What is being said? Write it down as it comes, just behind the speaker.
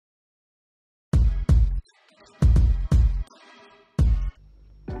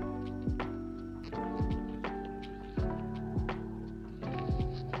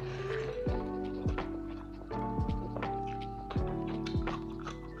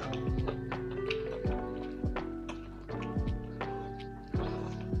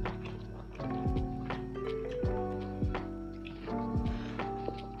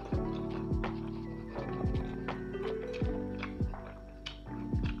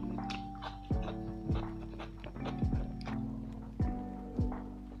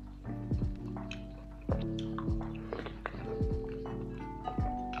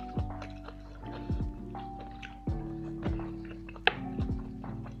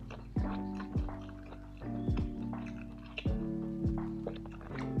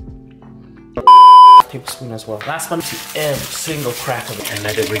tablespoon as well. Last one to every single crack of it and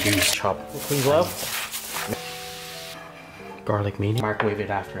let it reduce. Chop. Clean glove. Garlic meat. Microwave it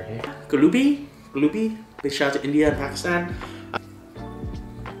after, okay? Galubi. Big shout out to India and Pakistan.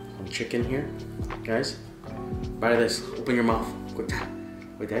 Some chicken here, guys. Try this. Open your mouth. Quick.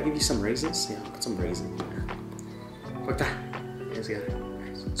 Wait, did I give you some raisins? Yeah, put some raisins in there. Quick. Let's get it.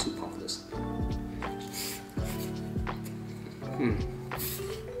 Soup off this.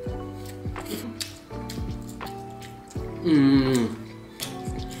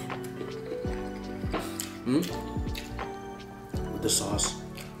 With the sauce.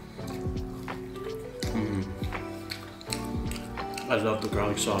 I love the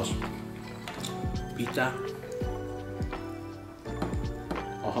garlic sauce. Pita.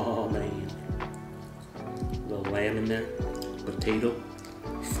 Oh man. Little lamb in there. Potato.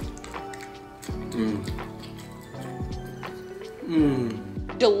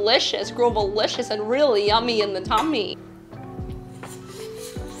 Delicious, grow-delicious, and really yummy in the tummy.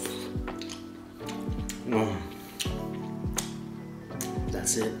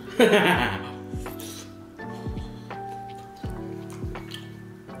 That's it.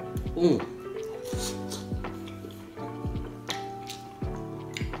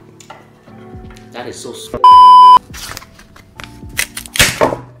 That is so sweet.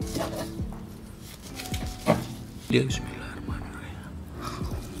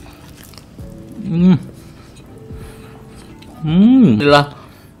 Adalah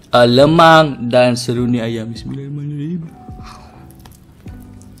lemang dan seruni ayam. Bismillahirrahmanirrahim.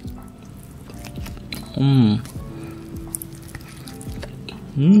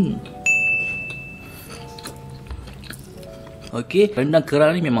 Okey, rendang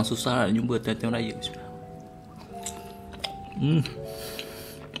kerang ni memang susah nak jumpa time-time raya.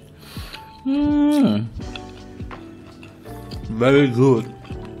 Very good.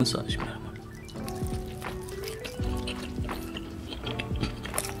 Masak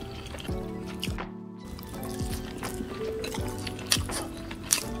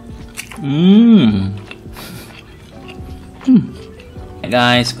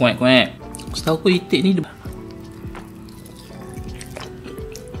guys, quack. Setahu aku itik ni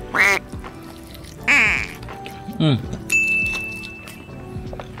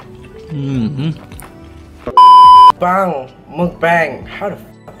Mukbang. How the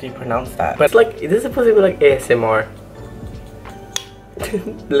fuck do you pronounce that? But it's like, is this supposed to be like ASMR?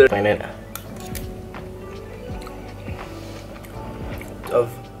 Planet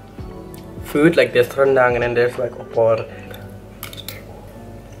of food, like there's rendang and then there's like opor.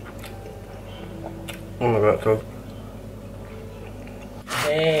 Oh my god, so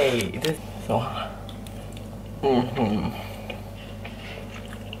hey, this is so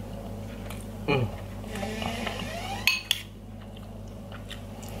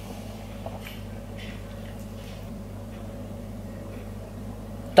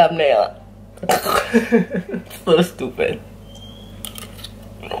thumbnail. So stupid.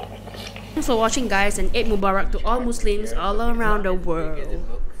 Thanks for watching, guys, and Eid Mubarak to all Muslims all around the world.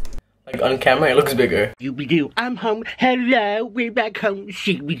 Like on camera, it looks bigger. You be do. I'm home. Hello, we're back home.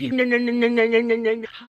 She be do. No.